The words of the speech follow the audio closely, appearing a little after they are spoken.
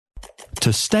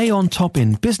To stay on top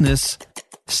in business,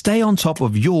 stay on top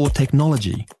of your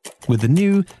technology with the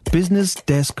new Business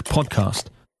Desk podcast,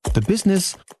 The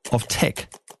Business of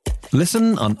Tech.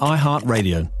 Listen on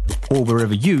iHeartRadio or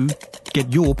wherever you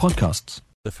get your podcasts.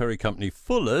 The ferry company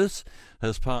Fuller's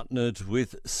has partnered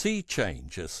with Sea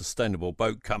Change, a sustainable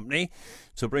boat company,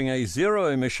 to bring a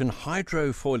zero-emission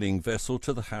hydrofoiling vessel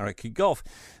to the Hauraki Gulf.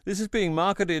 This is being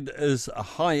marketed as a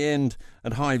high-end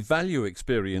and high-value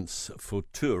experience for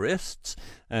tourists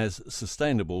as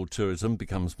sustainable tourism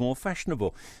becomes more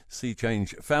fashionable. Sea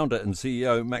Change founder and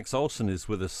CEO Max Olsen is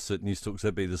with us at Newstalk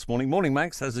ZB this morning. Morning,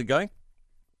 Max. How's it going?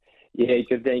 Yeah,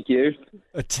 good, thank you.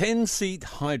 A 10-seat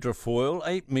hydrofoil,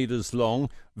 8 metres long,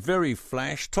 very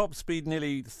flash, top speed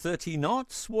nearly 30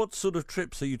 knots. What sort of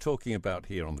trips are you talking about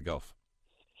here on the Gulf?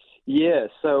 Yeah,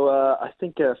 so I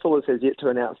think Fuller's has yet to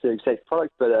announce their exact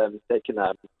product, but they can.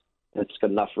 It's got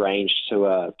enough range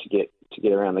to get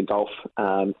around the Gulf,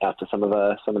 out to some of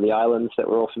the islands that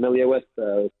we're all familiar with,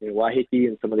 Waiheke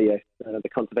and some of the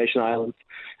conservation islands.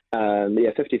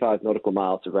 55 nautical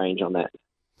miles of range on that.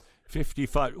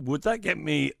 55. Would that get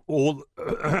me all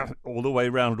the way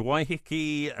around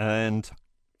Waiheke and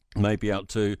maybe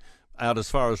out as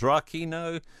far as Raki?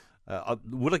 No.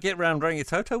 Would I get around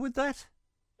Rangitoto with that?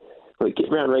 Well, get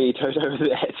around Rangitoto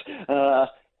with that.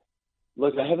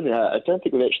 Look, I haven't. I don't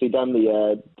think we've actually done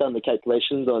the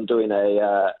calculations on doing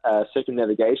a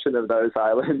circumnavigation of those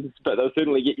islands, but they'll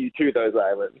certainly get you to those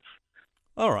islands.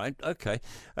 All right, okay.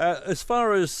 As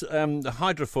far as the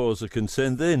hydrofoils are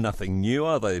concerned, they're nothing new,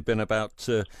 are they? They've been about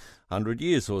 100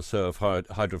 years or so of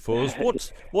hydrofoils.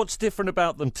 What's different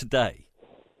about them today?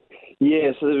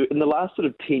 Yeah, so in the last sort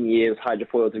of 10 years,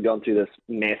 hydrofoils have gone through this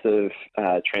massive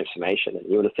transformation, and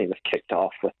you would have seen this kicked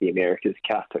off with the America's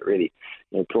Cup. It really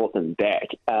brought them back.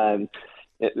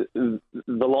 The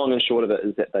long and short of it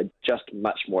is that they're just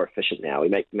much more efficient now. We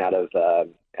make them out of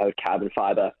carbon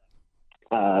fibre.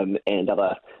 And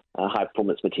other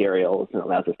high-performance materials, and it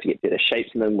allows us to get better shapes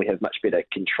in them. We have much better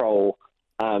control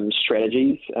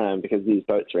strategies because these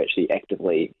boats are actually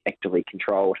actively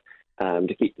controlled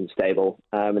to keep them stable.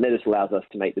 And that just allows us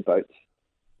to make the boats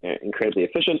incredibly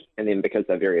efficient. And then because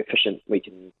they're very efficient, we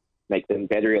can make them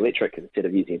battery electric instead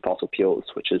of using fossil fuels,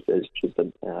 which is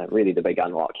really the big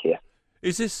unlock here.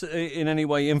 Is this in any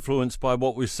way influenced by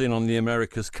what we've seen on the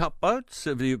America's Cup boats?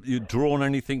 Have you drawn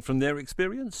anything from their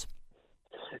experience?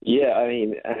 Yeah, I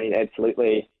mean,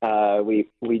 absolutely.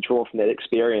 We draw from that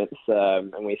experience,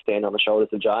 and we stand on the shoulders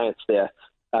of giants there.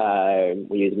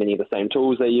 We use many of the same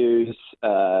tools they use,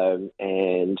 and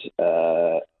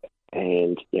the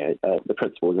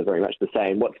principles are very much the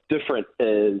same. What's different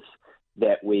is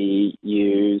that we're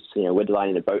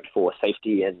designing a boat for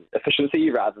safety and efficiency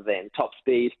rather than top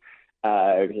speed.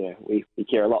 We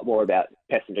care a lot more about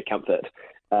passenger comfort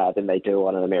than they do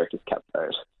on an America's Cup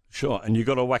boat. Sure, and you've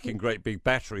got a whacking great big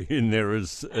battery in there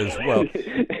as well.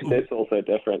 That's also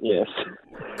different, yes.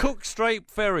 Cook Strait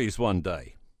ferries one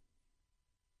day.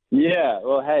 Yeah,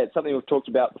 well, hey, it's something we've talked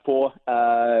about before.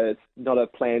 It's not a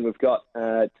plan we've got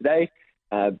today,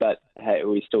 but hey,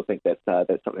 we still think that's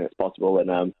something that's possible,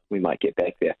 and we might get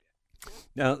back there.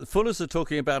 Now, the Fullers are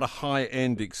talking about a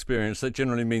high-end experience. That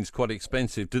generally means quite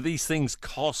expensive. Do these things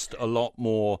cost a lot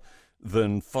more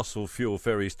than fossil fuel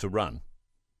ferries to run?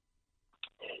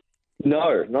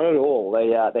 No, not at all. They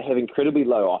have incredibly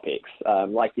low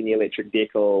OPEX. Like in the electric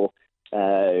vehicle,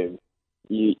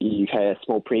 you pay a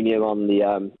small premium on the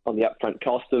upfront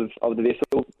cost of the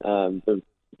vessel.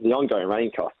 The ongoing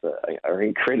running costs are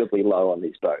incredibly low on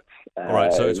these boats. All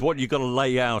right, so it's what you've got to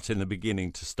lay out in the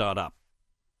beginning to start up.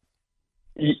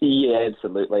 Yeah,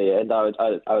 absolutely. And I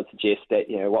would suggest that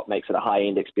what makes it a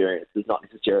high-end experience is not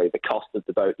necessarily the cost of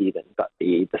the boat even, but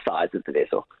the size of the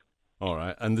vessel. All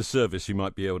right, and the service you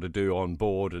might be able to do on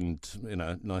board, and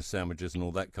nice sandwiches and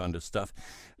all that kind of stuff.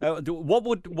 What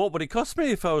would it cost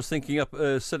me if I was thinking up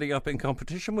setting up in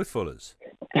competition with Fuller's?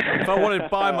 If I wanted to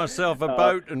buy myself a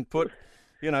boat and put,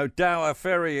 Dower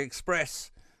Ferry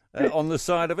Express on the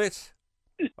side of it,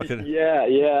 I could.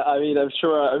 Yeah. I mean, I'm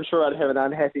sure I'd have an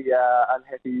unhappy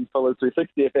Fuller's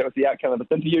 360 if that was the outcome of this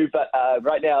interview. But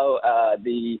right now,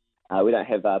 we don't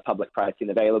have public pricing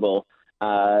available.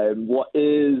 What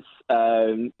is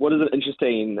an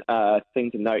interesting thing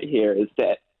to note here is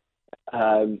that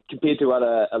compared to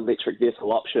other electric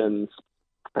vessel options,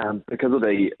 because of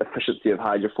the efficiency of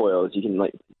hydrofoils, you can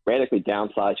radically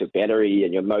downsize your battery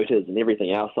and your motors and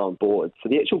everything else on board. So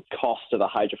the actual cost of a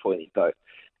hydrofoiling boat,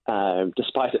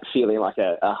 despite it feeling like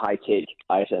a high-tech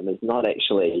item, is not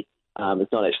actually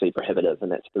prohibitive,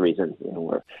 and that's the reason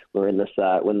we're in this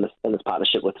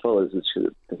partnership with Fuller's,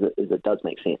 because it does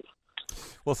make sense.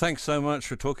 Well, thanks so much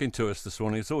for talking to us this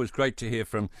morning. It's always great to hear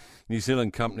from New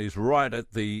Zealand companies right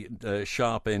at the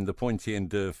sharp end, the pointy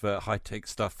end of high-tech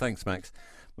stuff. Thanks, Max.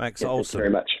 Max Olsen. Thank you very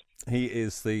much. He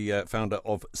is the founder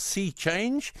of Sea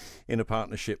Change, in a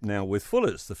partnership now with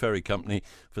Fuller's, the ferry company,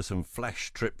 for some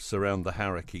flash trips around the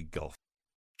Hauraki Gulf.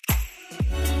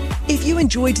 If you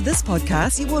enjoyed this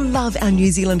podcast, you will love our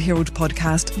New Zealand Herald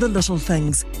podcast, The Little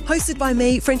Things, hosted by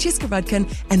me, Francesca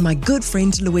Rudkin, and my good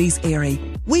friend Louise Airy.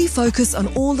 We focus on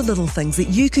all the little things that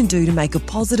you can do to make a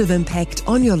positive impact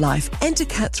on your life and to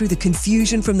cut through the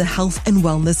confusion from the health and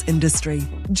wellness industry.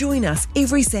 Join us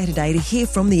every Saturday to hear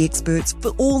from the experts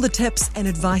for all the tips and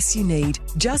advice you need.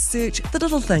 Just search The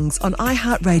Little Things on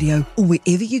iHeartRadio or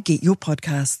wherever you get your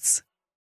podcasts.